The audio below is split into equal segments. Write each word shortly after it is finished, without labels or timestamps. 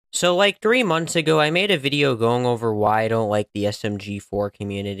So like 3 months ago, I made a video going over why I don't like the SMG4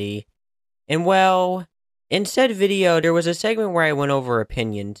 community. And well, in said video, there was a segment where I went over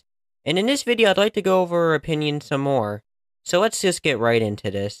opinions. And in this video, I'd like to go over opinions some more. So let's just get right into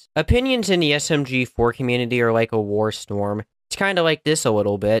this. Opinions in the SMG4 community are like a war storm. It's kind of like this a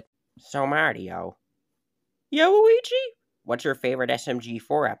little bit. So Mario. Yeah, Luigi? What's your favorite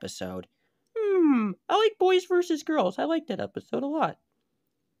SMG4 episode? I like Boys vs. Girls. I like that episode a lot.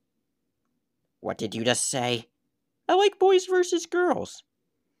 What did you just say? I like Boys vs. Girls.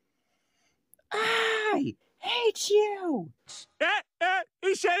 I hate you!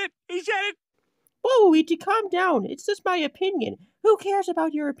 He said it! He said it! Whoa, Luigi, calm down. It's just my opinion. Who cares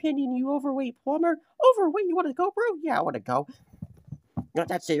about your opinion, you overweight plumber? Overweight? You want to go, bro? Yeah, I want to go. No,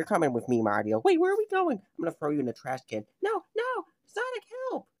 that's it. You're coming with me, Mario. Wait, where are we going? I'm going to throw you in the trash can. No, Sonic,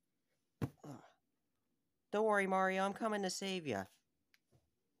 help! Don't worry, Mario. I'm coming to save you.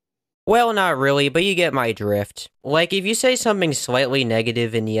 Well, not really, but you get my drift. Like, if you say something slightly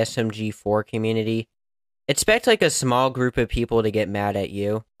negative in the SMG4 community, expect like a small group of people to get mad at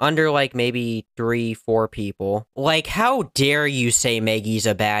you. Under like maybe 3-4 people. Like, how dare you say Maggie's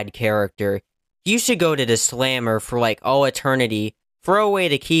a bad character? You should go to the slammer for like all eternity. Throw away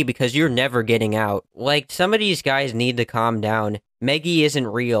the key because you're never getting out. Like, some of these guys need to calm down. Maggie isn't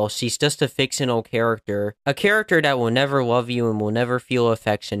real, she's just a fictional character. A character that will never love you and will never feel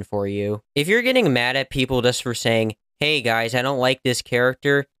affection for you. If you're getting mad at people just for saying, hey guys, I don't like this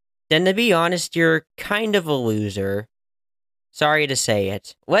character, then to be honest, you're kind of a loser. Sorry to say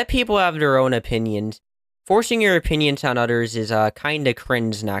it. Let people have their own opinions. Forcing your opinions on others is kinda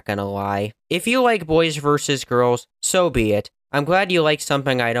cringe, not gonna lie. If you like Boys vs. Girls, so be it. I'm glad you like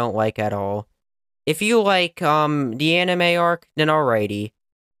something I don't like at all. If you like, the anime arc, then alrighty.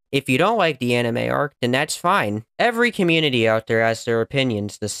 If you don't like the anime arc, then that's fine. Every community out there has their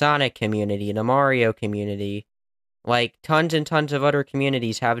opinions. The Sonic community, the Mario community. Like, tons and tons of other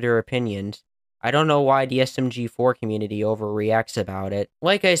communities have their opinions. I don't know why the SMG4 community overreacts about it.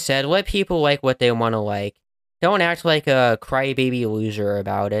 Like I said, let people like what they want to like. Don't act like a crybaby loser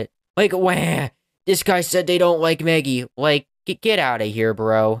about it. Like, wah, this guy said they don't like Maggie. Like, get out of here,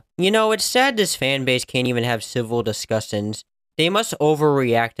 bro. You know, it's sad this fanbase can't even have civil discussions. They must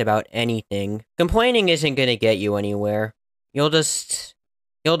overreact about anything. Complaining isn't gonna get you anywhere. You'll just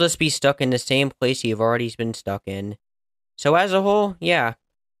be stuck in the same place you've already been stuck in. So as a whole, yeah.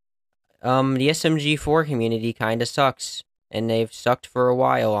 The SMG4 community kinda sucks. And they've sucked for a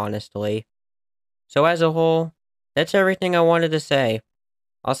while, honestly. So as a whole, that's everything I wanted to say.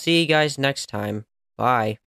 I'll see you guys next time. Bye.